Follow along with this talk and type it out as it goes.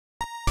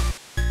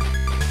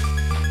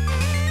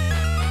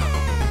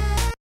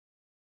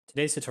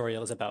Today's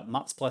tutorial is about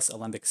MOPs plus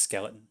Alembic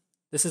Skeleton.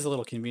 This is a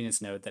little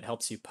convenience node that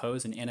helps you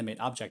pose and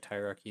animate object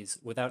hierarchies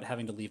without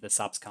having to leave the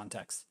SOPs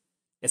context.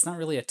 It's not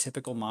really a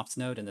typical MOPs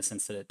node in the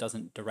sense that it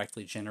doesn't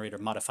directly generate or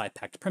modify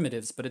packed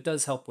primitives, but it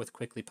does help with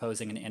quickly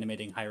posing and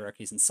animating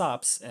hierarchies in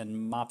SOPs,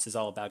 and MOPs is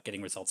all about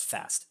getting results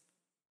fast.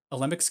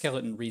 Alembic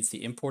Skeleton reads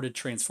the imported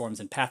transforms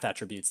and path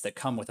attributes that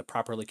come with a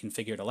properly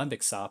configured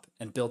Alembic SOP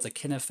and builds a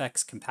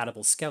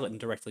KineFX-compatible skeleton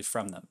directly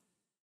from them.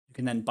 You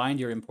can then bind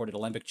your imported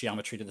Alembic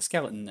geometry to the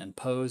skeleton and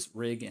pose,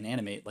 rig, and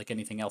animate like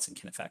anything else in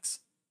KineFX.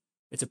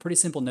 It's a pretty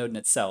simple node in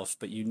itself,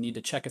 but you need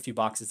to check a few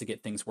boxes to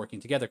get things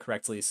working together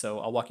correctly, so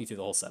I'll walk you through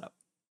the whole setup.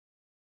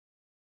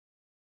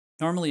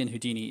 Normally in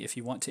Houdini, if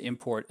you want to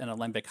import an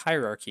Alembic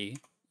hierarchy,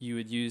 you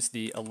would use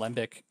the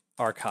Alembic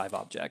archive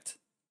object.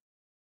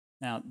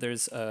 Now,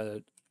 there's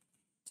a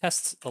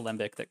test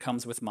Alembic that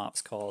comes with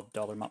MOPs called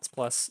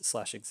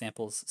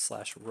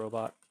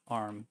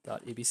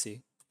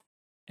 $mops+/examples/robotarm.abc.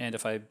 And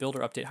if I build or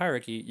update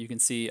hierarchy, you can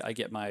see I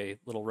get my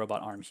little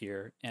robot arm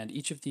here. And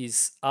each of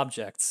these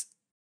objects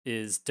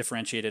is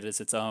differentiated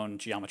as its own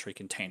geometry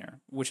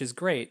container, which is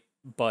great,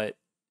 but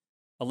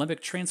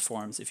Alembic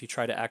transforms, if you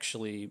try to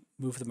actually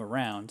move them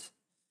around,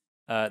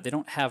 they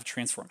don't have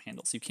transform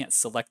handles. You can't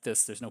select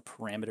this. There's no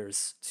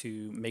parameters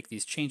to make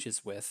these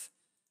changes with.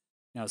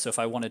 So if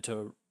I wanted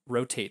to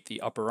rotate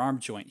the upper arm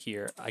joint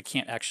here, I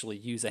can't actually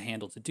use a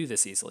handle to do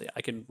this easily.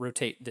 I can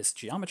rotate this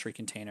geometry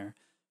container,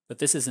 but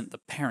this isn't the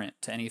parent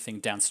to anything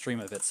downstream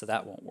of it, so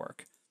that won't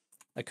work.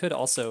 I could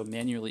also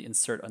manually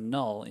insert a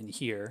null in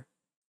here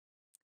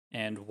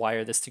and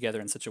wire this together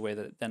in such a way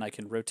that then I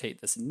can rotate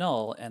this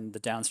null and the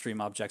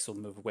downstream objects will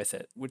move with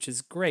it, which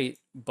is great,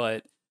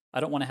 but I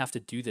don't want to have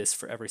to do this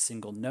for every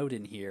single node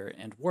in here.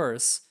 And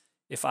worse,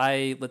 if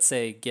I, let's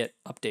say, get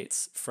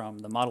updates from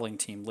the modeling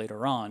team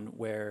later on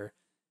where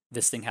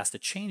this thing has to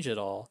change it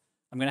all,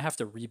 I'm going to have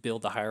to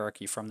rebuild the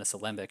hierarchy from this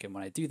Alembic, and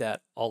when I do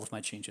that, all of my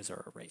changes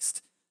are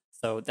erased.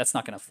 So that's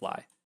not going to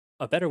fly.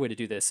 A better way to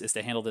do this is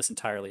to handle this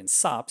entirely in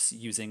SOPs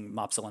using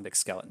MOPs Alembic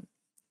Skeleton.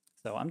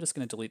 So I'm just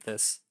going to delete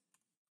this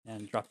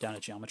and drop down a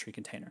geometry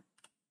container.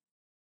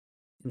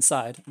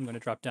 Inside, I'm going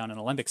to drop down an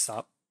Alembic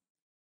SOP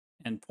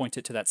and point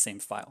it to that same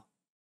file.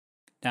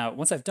 Now,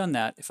 once I've done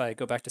that, if I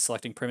go back to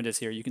selecting primitives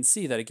here, you can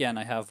see that, again,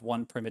 I have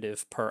one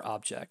primitive per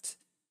object.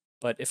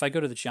 But if I go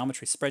to the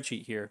geometry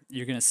spreadsheet here,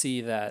 you're going to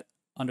see that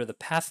under the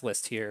path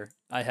list here,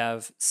 I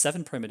have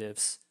 7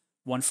 primitives,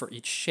 one for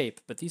each shape,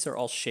 but these are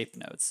all shape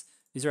nodes.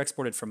 These are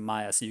exported from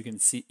Maya, so you can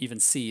even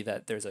see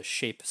that there's a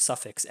shape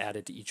suffix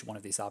added to each one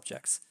of these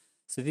objects.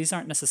 So these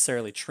aren't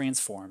necessarily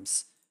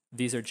transforms,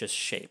 these are just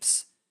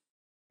shapes.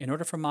 In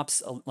order for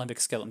MOPs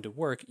Alembic Skeleton to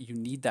work, you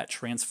need that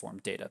transform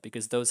data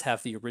because those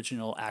have the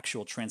original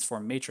actual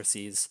transform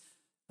matrices,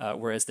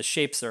 whereas the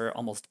shapes are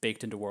almost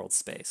baked into world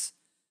space.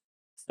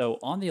 So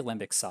on the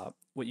Alembic SOP,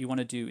 what you want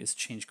to do is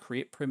change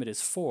create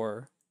primitives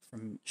for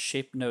from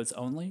shape nodes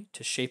only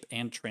to shape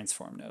and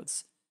transform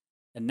nodes.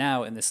 And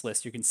now in this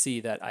list, you can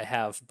see that I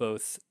have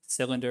both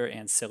cylinder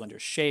and cylinder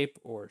shape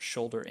or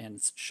shoulder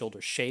and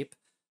shoulder shape.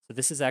 So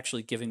this is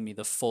actually giving me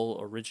the full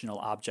original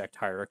object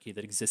hierarchy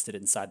that existed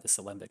inside this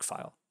Alembic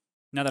file.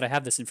 Now that I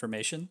have this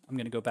information, I'm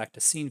going to go back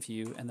to scene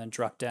view and then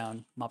drop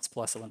down MOPs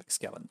plus Alembic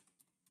Skeleton.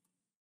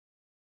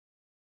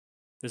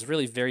 There's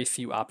really very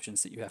few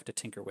options that you have to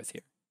tinker with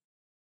here.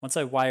 Once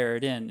I wire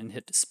it in and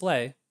hit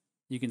display,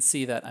 you can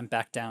see that I'm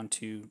back down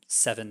to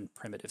 7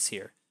 primitives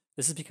here.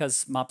 This is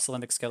because MOPs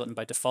Alembic Skeleton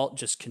by default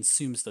just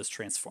consumes those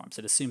transforms.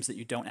 It assumes that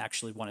you don't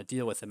actually want to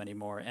deal with them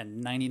anymore,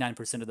 and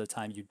 99% of the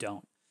time you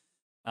don't.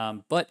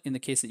 But in the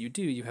case that you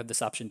do, you have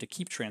this option to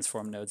keep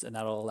transform nodes, and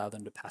that'll allow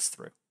them to pass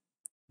through.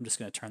 I'm just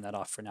going to turn that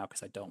off for now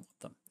because I don't want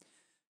them.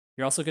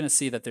 You're also going to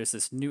see that there's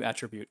this new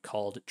attribute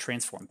called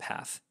transform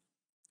path.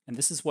 And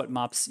this is what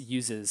MOPs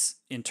uses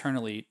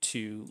internally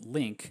to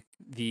link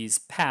these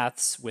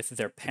paths with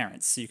their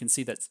parents. So you can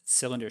see that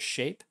cylinder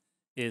shape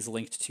is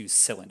linked to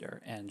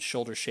cylinder and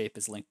shoulder shape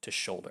is linked to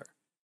shoulder.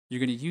 You're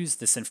going to use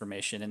this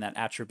information in that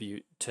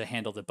attribute to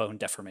handle the bone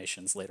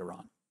deformations later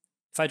on.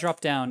 If I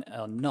drop down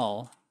a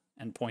null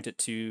and point it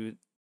to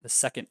the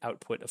second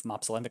output of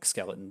MOPs Alembic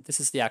Skeleton, this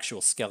is the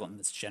actual skeleton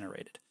that's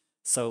generated.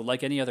 So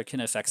like any other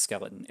KineFX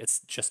skeleton, it's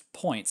just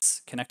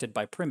points connected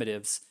by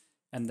primitives,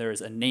 and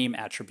there's a name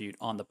attribute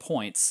on the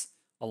points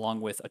along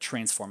with a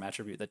transform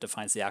attribute that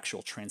defines the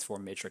actual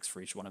transform matrix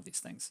for each one of these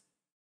things.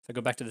 If I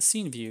go back to the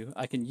scene view,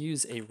 I can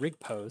use a rig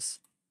pose,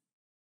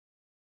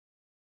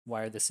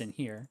 wire this in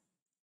here,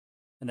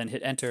 and then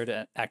hit enter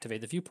to activate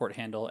the viewport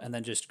handle, and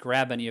then just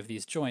grab any of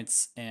these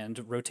joints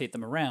and rotate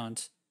them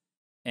around,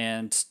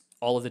 and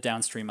all of the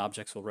downstream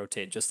objects will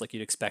rotate just like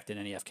you'd expect in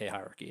any FK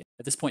hierarchy.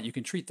 At this point, you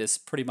can treat this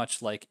pretty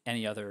much like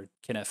any other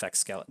KineFX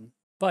skeleton.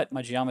 But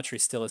my geometry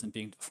still isn't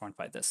being deformed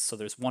by this, so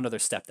there's one other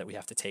step that we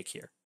have to take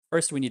here.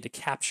 First, we need to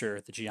capture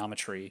the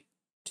geometry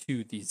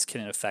to these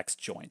KineFX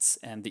joints,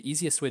 and the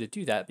easiest way to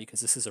do that,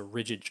 because this is a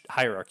rigid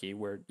hierarchy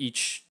where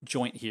each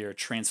joint here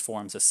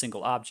transforms a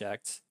single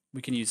object,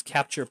 we can use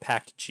capture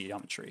packed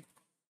geometry.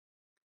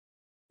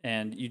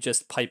 And you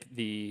just pipe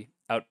the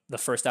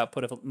first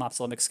output of MOPs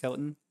Alembic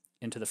Skeleton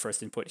into the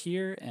first input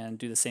here and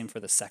do the same for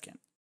the second.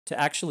 To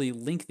actually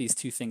link these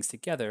two things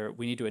together,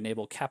 we need to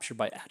enable capture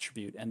by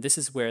attribute, and this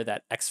is where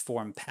that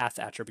xform path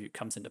attribute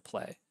comes into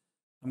play.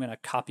 I'm going to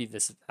copy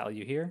this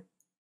value here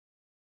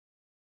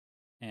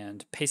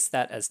and paste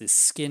that as the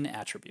skin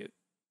attribute.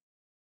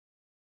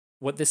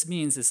 What this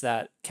means is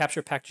that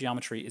capture pack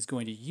geometry is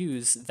going to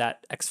use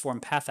that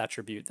xform path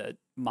attribute that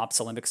MOPs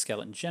Alembic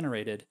Skeleton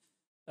generated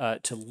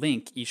to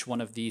link each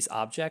one of these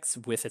objects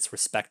with its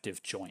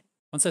respective joint.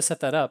 Once I set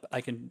that up,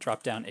 I can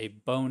drop down a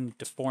bone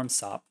deform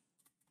SOP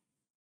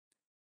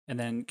and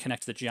then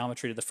connect the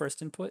geometry to the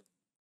first input,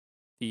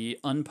 the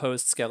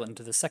unposed skeleton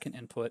to the second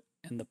input,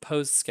 and the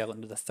posed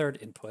skeleton to the third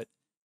input.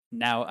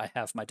 Now I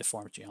have my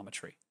deformed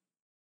geometry.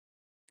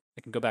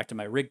 I can go back to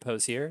my rig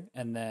pose here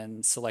and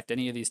then select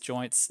any of these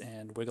joints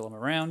and wiggle them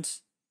around,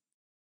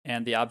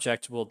 and the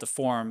object will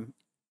deform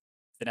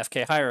an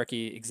FK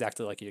hierarchy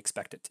exactly like you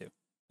expect it to.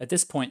 At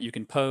this point, you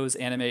can pose,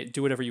 animate,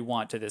 do whatever you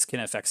want to this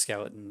KineFX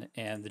skeleton,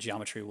 and the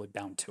geometry will be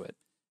bound to it.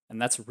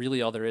 And that's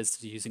really all there is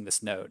to using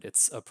this node.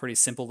 It's a pretty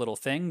simple little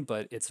thing,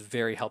 but it's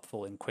very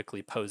helpful in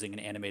quickly posing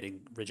and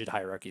animating rigid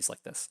hierarchies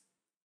like this.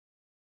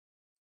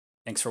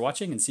 Thanks for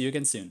watching, and see you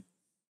again soon.